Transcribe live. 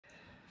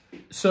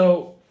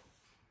So,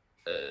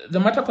 the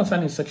matter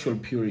concerning sexual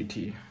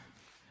purity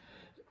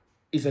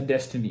is a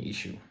destiny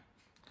issue.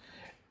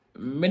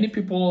 Many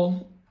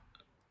people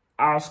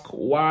ask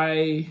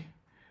why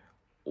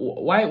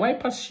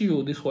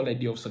pursue this whole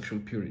idea of sexual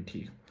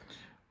purity?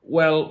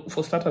 Well,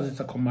 for starters, it's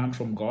a command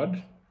from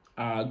God.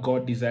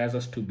 God desires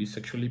us to be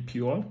sexually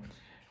pure.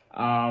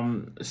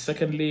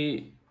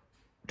 Secondly,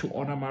 to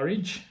honor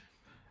marriage,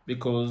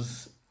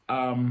 because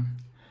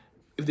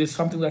if there's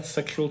something that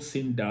sexual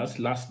sin does,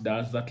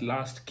 that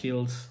lust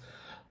kills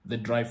the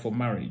drive for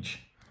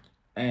marriage,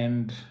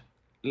 and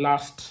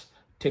lust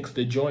takes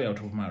the joy out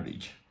of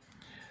marriage,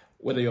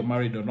 whether you're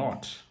married or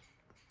not.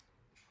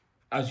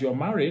 As you're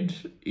married,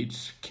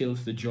 it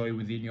kills the joy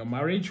within your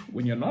marriage.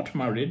 When you're not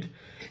married,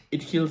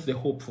 it kills the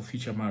hope for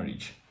future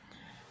marriage.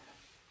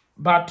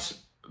 But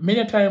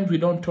many times we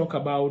don't talk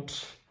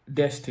about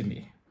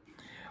destiny.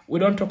 We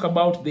don't talk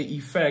about the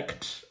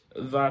effect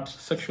that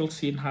sexual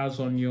sin has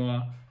on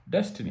your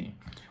destiny.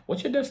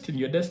 What's your destiny?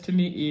 Your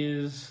destiny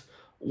is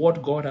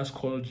what God has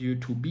called you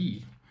to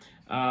be,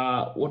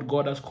 what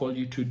God has called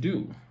you to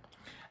do.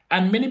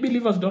 And many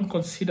believers don't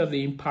consider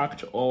the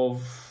impact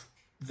of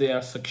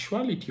their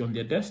sexuality on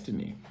their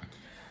destiny.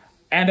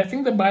 And I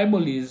think the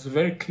Bible is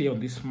very clear on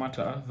this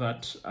matter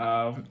that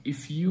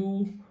if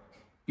you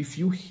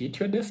hate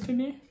your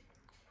destiny,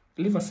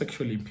 live a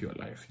sexually impure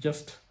life.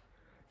 Just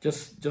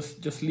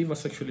live a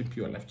sexually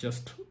impure life.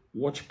 Just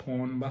watch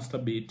porn,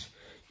 masturbate,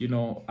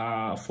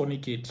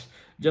 fornicate.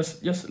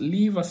 Just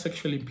live a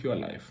sexually impure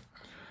life.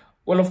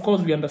 Well, of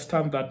course, we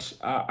understand that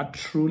a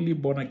truly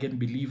born-again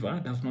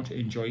believer does not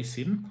enjoy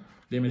sin.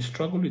 They may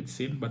struggle with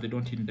sin, but they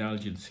don't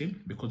indulge in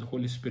sin because the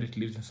Holy Spirit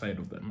lives inside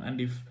of them.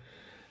 And if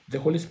the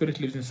Holy Spirit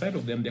lives inside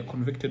of them, they're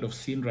convicted of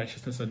sin,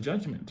 righteousness, and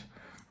judgment.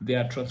 They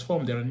are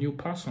transformed. They're a new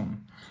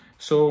person.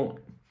 So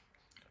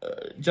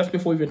just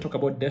before we even talk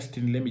about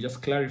destiny, let me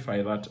just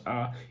clarify that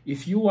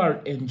if you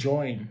are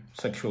enjoying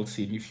sexual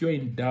sin, if you're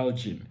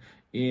indulging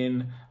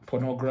in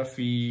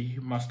pornography,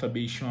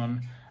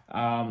 masturbation,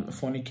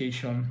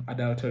 fornication,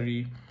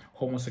 adultery,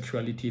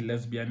 homosexuality,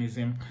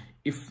 lesbianism,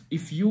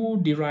 if you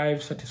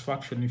derive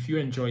satisfaction, if you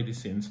enjoy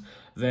these sins,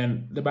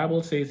 then the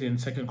Bible says in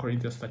 2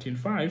 Corinthians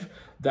 13:5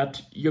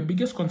 that your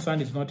biggest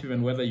concern is not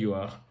even whether you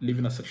are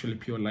living a sexually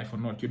pure life or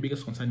not. Your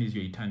biggest concern is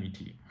your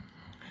eternity.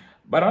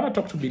 But I want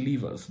to talk to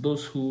believers,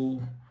 those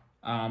who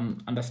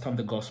understand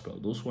the gospel,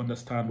 those who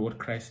understand what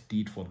Christ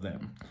did for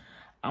them.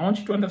 I want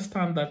you to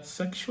understand that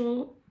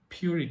sexual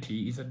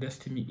purity is a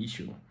destiny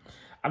issue.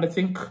 And I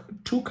think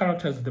two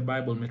characters in the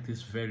Bible make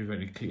this very,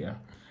 very clear.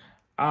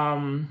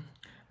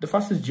 The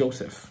first is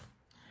Joseph.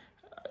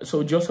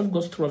 So Joseph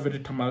goes through a very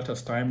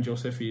tumultuous time.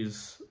 Joseph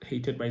is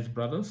hated by his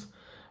brothers.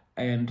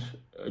 And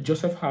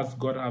Joseph has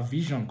got a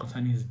vision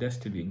concerning his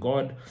destiny.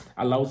 God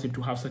allows him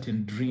to have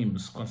certain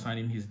dreams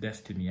concerning his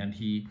destiny. And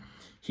he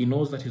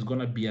knows that he's going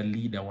to be a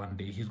leader one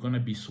day. He's going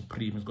to be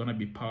supreme. He's going to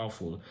be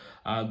powerful.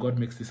 God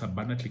makes this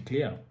abundantly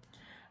clear.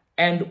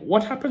 And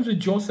what happens with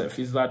Joseph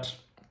is that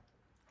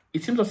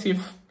it seems as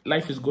if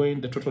life is going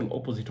the total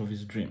opposite of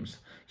his dreams.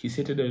 He's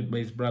hated by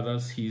his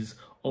brothers. He's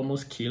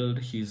almost killed.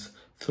 He's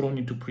thrown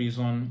into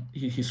prison.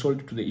 He's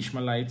sold to the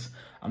Ishmaelites.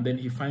 And then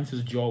he finds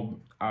his job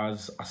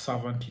as a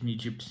servant in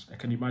Egypt. I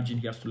can imagine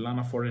he has to learn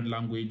a foreign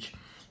language.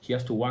 He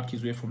has to work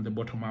his way from the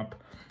bottom up.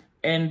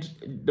 And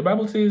the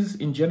Bible says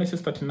in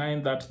Genesis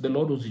 39 that the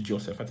Lord was with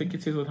Joseph. I think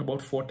it says that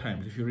about 4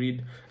 times. If you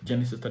read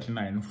Genesis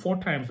 39, 4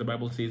 times the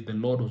Bible says the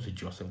Lord was with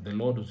Joseph. The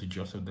Lord was with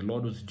Joseph. The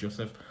Lord was with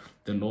Joseph.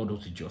 The Lord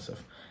was with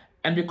Joseph.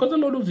 And because the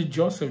Lord was with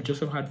Joseph,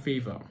 Joseph had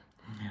favor.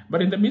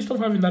 But in the midst of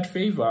having that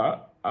favor,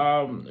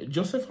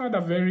 Joseph had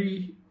a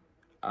very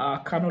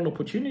carnal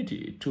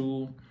opportunity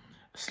to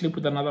sleep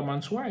with another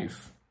man's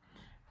wife.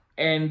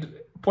 And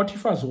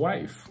Potiphar's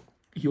wife,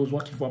 he was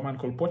working for a man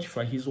called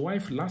Potiphar. His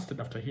wife lusted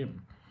after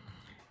him.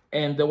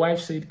 And the wife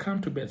said,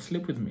 "Come to bed,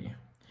 sleep with me."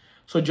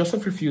 So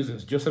Joseph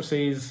refuses. Joseph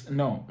says,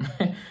 no.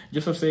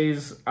 Joseph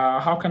says,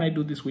 how can I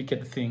do this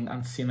wicked thing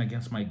and sin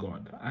against my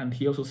God? And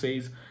he also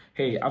says,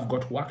 hey, I've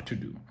got work to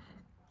do.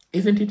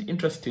 Isn't it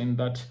interesting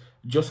that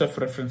Joseph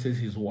references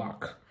his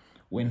work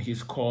when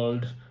he's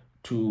challenged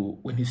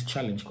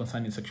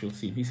concerning sexual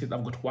sin? He says,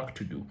 I've got work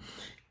to do.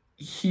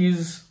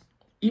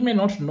 He may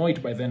not know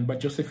it by then, but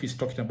Joseph is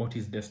talking about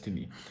his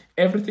destiny.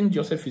 Everything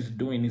Joseph is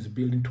doing is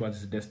building towards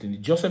his destiny.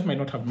 Joseph may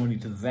not have known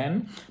it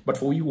then, but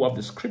for we who have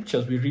the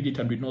scriptures, we read it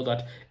and we know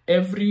that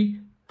every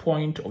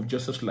point of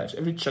Joseph's life,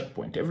 every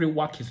checkpoint, every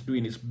work he's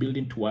doing is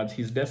building towards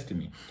his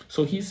destiny.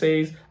 So he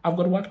says, I've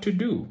got work to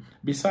do.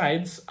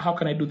 Besides, how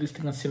can I do this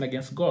thing and sin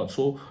against God?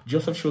 So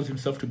Joseph shows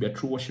himself to be a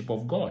true worshiper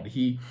of God.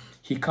 He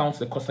counts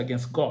the cost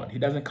against God. He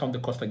doesn't count the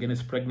cost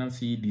against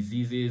pregnancy,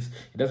 diseases.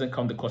 He doesn't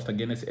count the cost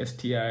against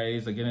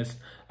STIs, against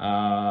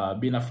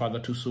being a father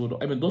too soon.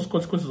 I mean, those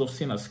consequences of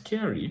sin are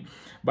scary.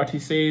 But he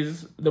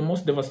says the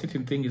most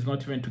devastating thing is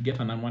not even to get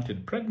an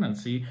unwanted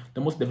pregnancy.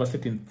 The most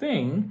devastating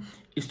thing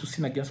is to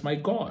sin against my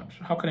God. God?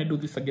 How can I do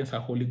this against a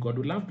holy God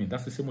who loved me?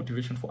 That's the same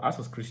motivation for us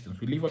as Christians.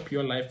 We live a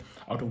pure life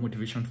out of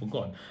motivation for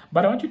God.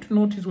 But I want you to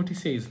notice what he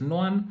says. No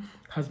one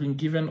has been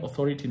given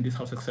authority in this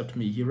house except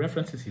me. He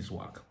references his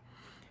work.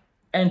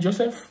 And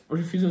Joseph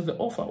refuses the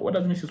offer. What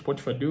does Mrs.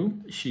 Potiphar do?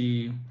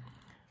 She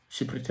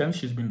pretends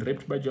she's been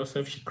raped by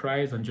Joseph. She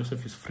cries, and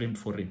Joseph is framed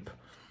for rape.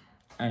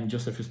 And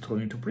Joseph is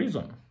thrown into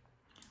prison.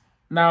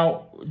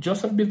 Now,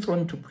 Joseph being thrown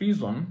into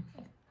prison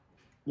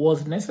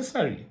was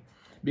necessary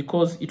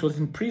because it was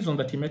in prison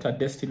that he met a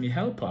destiny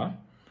helper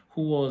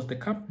who was the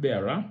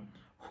cupbearer,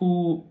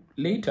 who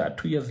later,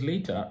 2 years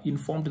later,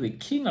 informed the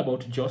king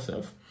about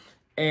Joseph.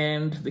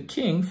 And the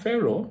king,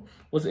 Pharaoh,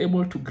 was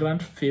able to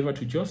grant favor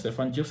to Joseph,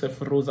 and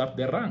Joseph rose up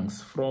the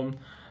ranks from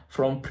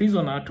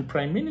prisoner to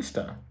prime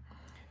minister.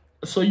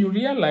 So you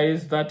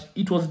realize that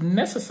it was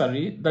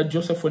necessary that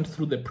Joseph went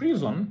through the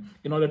prison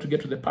in order to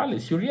get to the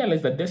palace. You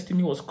realize that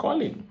destiny was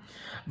calling.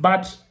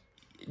 But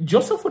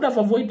Joseph would have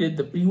avoided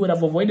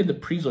the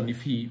prison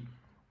if he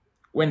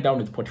went down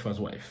with Potiphar's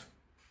wife.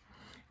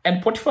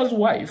 And Potiphar's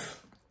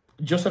wife,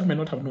 Joseph may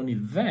not have known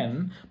it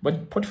then,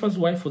 but Potiphar's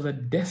wife was a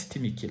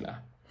destiny killer.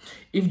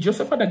 If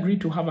Joseph had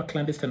agreed to have a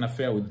clandestine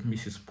affair with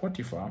Mrs.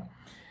 Potiphar,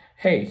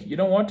 hey, you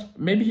know what?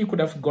 Maybe he could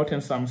have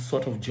gotten some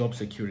sort of job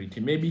security.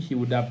 Maybe he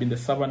would have been the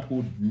servant who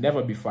would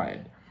never be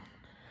fired.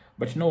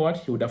 But you know what?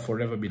 He would have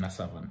forever been a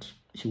servant.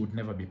 He would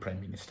never be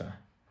prime minister.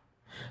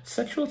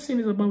 Sexual sin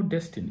is about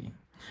destiny.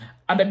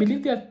 And I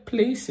believe there are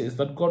places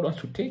that God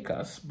wants to take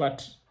us,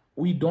 but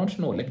we don't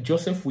know. Like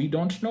Joseph, we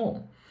don't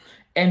know.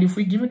 And if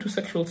we give in to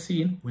sexual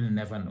sin, we'll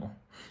never know.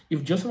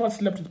 If Joseph had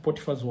slept with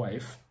Potiphar's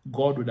wife,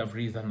 God would have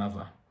raised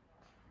another.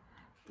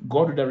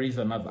 God would have raised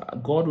another.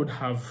 God would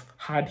have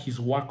had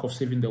his work of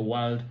saving the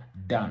world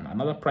done.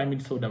 Another prime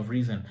minister would have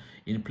risen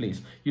in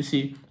place. You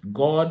see,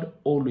 God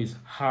always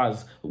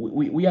has,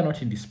 we are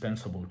not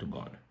indispensable to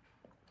God.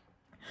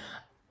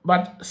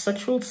 But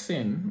sexual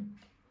sin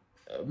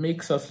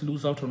makes us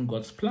lose out on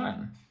God's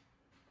plan.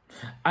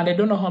 And I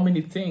don't know how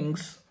many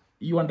things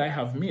you and I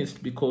have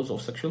missed because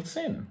of sexual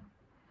sin.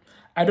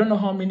 I don't know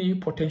how many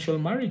potential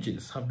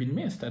marriages have been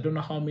missed. I don't know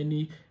how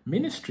many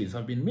ministries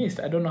have been missed.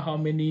 I don't know how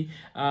many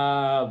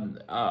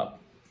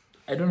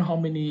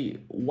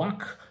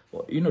work,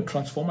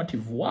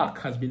 transformative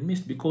work has been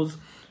missed because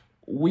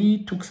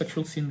we took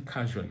sexual sin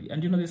casually.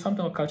 And there's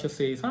something our culture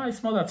says,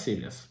 it's not that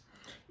serious.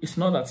 It's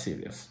not that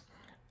serious.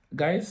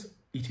 Guys,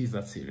 it is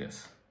that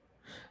serious.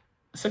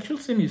 Sexual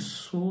sin is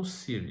so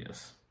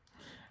serious.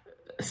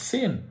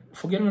 Sin,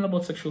 forget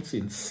about sexual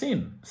sin.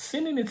 Sin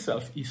in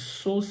itself is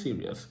so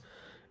serious.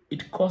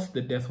 It caused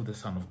the death of the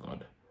Son of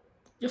God.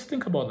 Just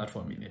think about that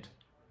for a minute.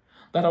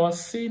 That our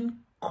sin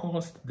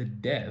caused the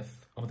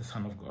death of the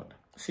Son of God.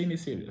 Sin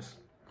is serious.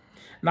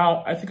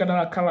 Now, I think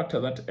another character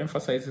that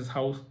emphasizes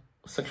how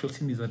sexual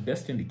sin is a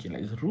destiny killer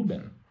is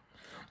Reuben.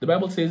 The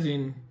Bible says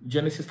in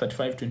Genesis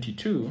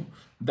 35:22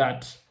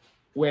 that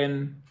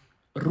when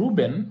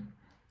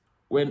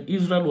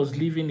Israel was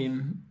living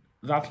in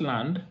that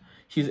land,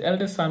 his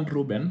eldest son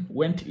Reuben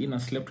went in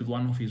and slept with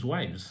one of his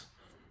wives,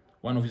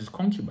 one of his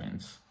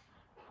concubines,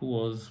 who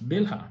was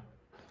Bilhah.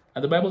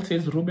 And the Bible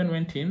says Reuben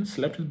went in,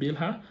 slept with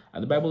Bilhah,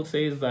 and the Bible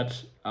says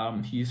that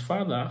his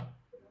father,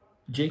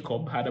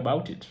 Jacob, heard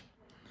about it.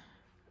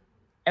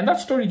 And that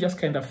story just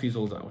kind of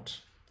fizzles out.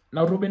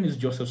 Now, Reuben is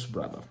Joseph's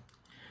brother.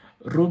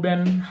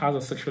 Reuben has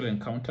a sexual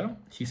encounter.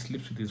 He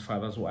sleeps with his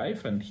father's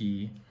wife, and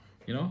he,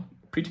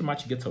 pretty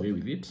much gets away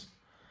with it.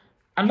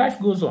 And life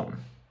goes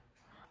on.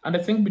 And I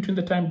think between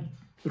the time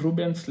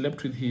Reuben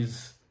slept with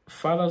his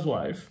father's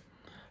wife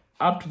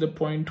up to the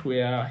point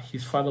where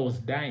his father was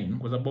dying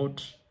was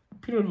about a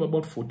period of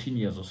about 14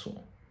 years or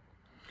so.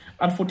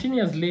 And 14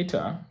 years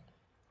later,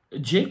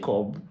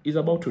 Jacob is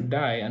about to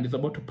die and is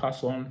about to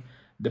pass on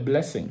the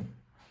blessing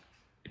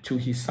to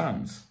his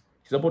sons.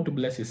 He's about to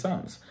bless his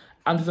sons.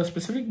 And there's a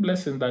specific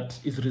blessing that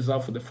is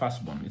reserved for the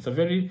firstborn. It's a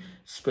very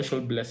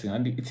special blessing,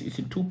 and it's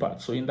in two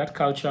parts. So in that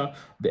culture,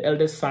 the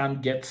eldest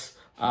son gets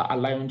a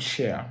lion's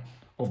share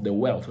of the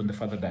wealth when the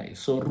father dies.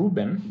 So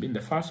Reuben, being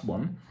the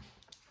firstborn,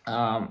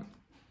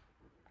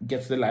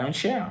 gets the lion's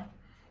share.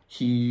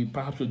 He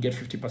perhaps will get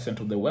 50%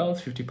 of the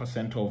wealth,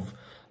 50% of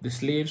the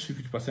slaves,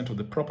 50% of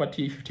the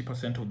property,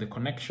 50% of the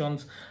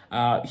connections.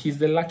 He's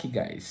the lucky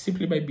guy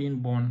simply by being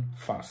born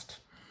first.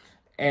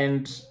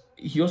 And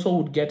he also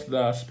would get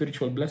the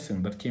spiritual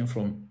blessing that came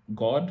from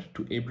God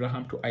to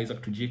Abraham, to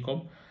Isaac, to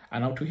Jacob,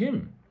 and now to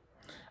him.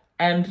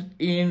 And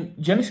in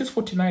Genesis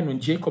 49, when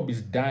Jacob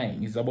is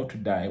dying, he's about to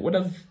die, what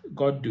does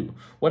God do?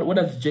 What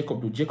does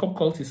Jacob do? Jacob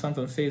calls his sons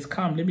and says,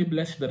 come, let me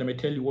bless you that I may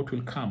tell you what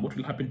will come, what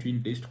will happen to you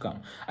in days to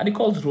come. And he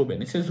calls Reuben.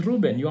 He says,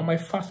 Reuben, you are my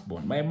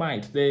firstborn, my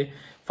might, the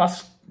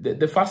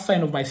first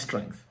sign of my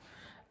strength.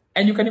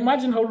 And you can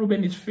imagine how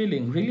Reuben is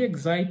feeling, really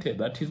excited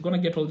that he's going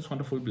to get all these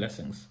wonderful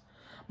blessings.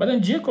 But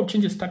then Jacob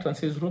changes tact and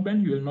says,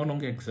 Reuben, you will no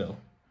longer excel,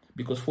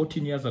 because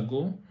 14 years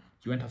ago,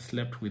 you went and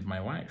slept with my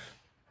wife,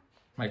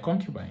 my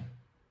concubine.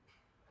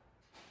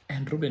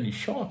 And Reuben is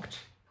shocked.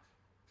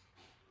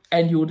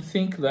 And you would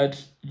think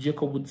that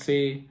Jacob would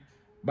say,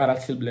 but I'll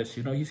still bless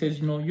you. No, he says,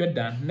 you're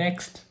done.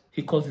 Next.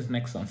 He calls his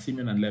next son,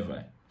 Simeon and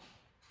Levi.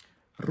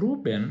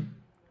 Reuben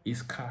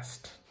is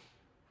cast.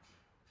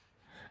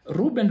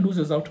 Reuben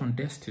loses out on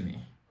destiny.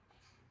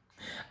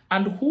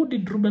 And who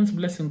did Reuben's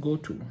blessing go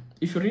to?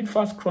 If you read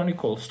 1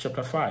 Chronicles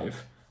chapter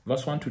 5,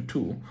 verse 1 to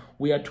 2,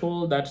 we are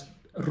told that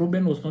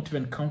Reuben was not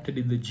even counted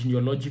in the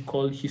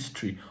genealogical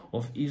history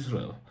of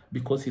Israel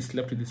because he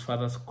slept with his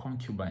father's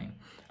concubine.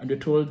 And we're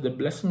told the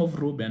blessing of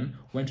Reuben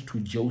went to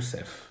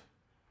Joseph.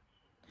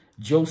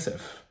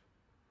 Joseph,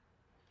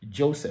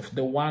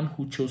 the one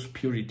who chose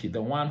purity,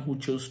 the one who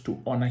chose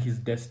to honor his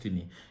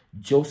destiny.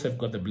 Joseph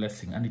got the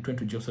blessing, and it went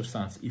to Joseph's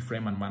sons,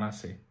 Ephraim and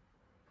Manasseh.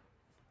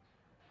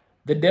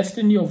 The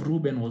destiny of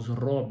Reuben was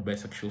robbed by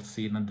sexual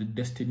sin, and the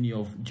destiny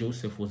of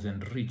Joseph was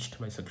enriched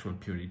by sexual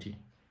purity.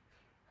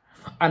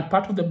 And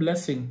part of the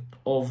blessing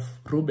of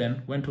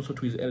Reuben went also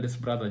to his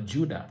eldest brother,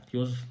 Judah. He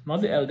was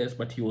not the eldest,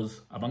 but he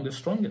was among the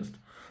strongest.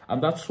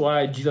 And that's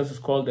why Jesus is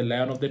called the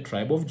Lion of the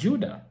tribe of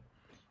Judah.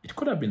 It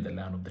could have been the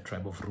Lion of the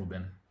tribe of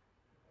Reuben.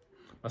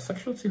 But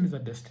sexual sin is a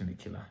destiny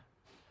killer.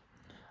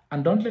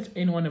 And don't let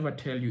anyone ever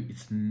tell you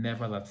it's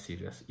never that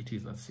serious. It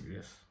is that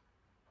serious.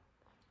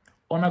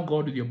 Honor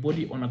God with your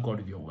body, honor God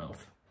with your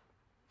wealth.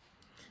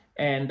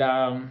 And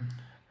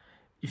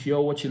if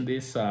you're watching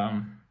this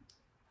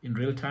in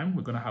real time,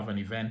 we're going to have an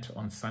event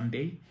on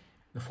Sunday,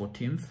 the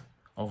 14th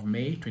of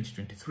May,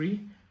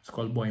 2023. It's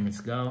called Boy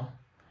Meets Girl.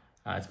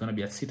 It's going to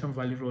be at Sitam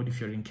Valley Road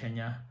if you're in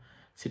Kenya.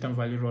 Sitam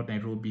Valley Road,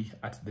 Nairobi,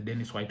 at the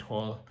Dennis White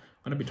Hall.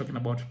 We're going to be talking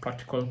about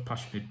practical,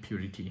 passionate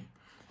purity,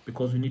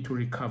 because we need to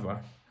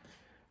recover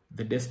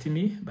the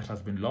destiny that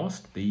has been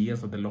lost, the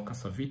years that the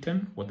locusts have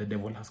eaten, what the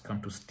devil has come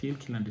to steal,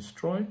 kill, and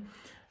destroy.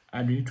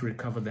 And we need to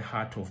recover the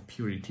heart of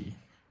purity,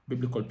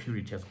 biblical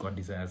purity as God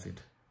desires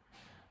it,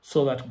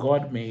 so that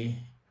God may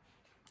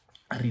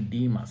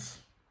redeem us,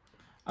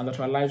 and that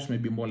our lives may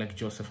be more like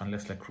Joseph and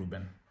less like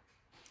Reuben.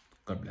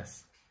 God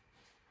bless.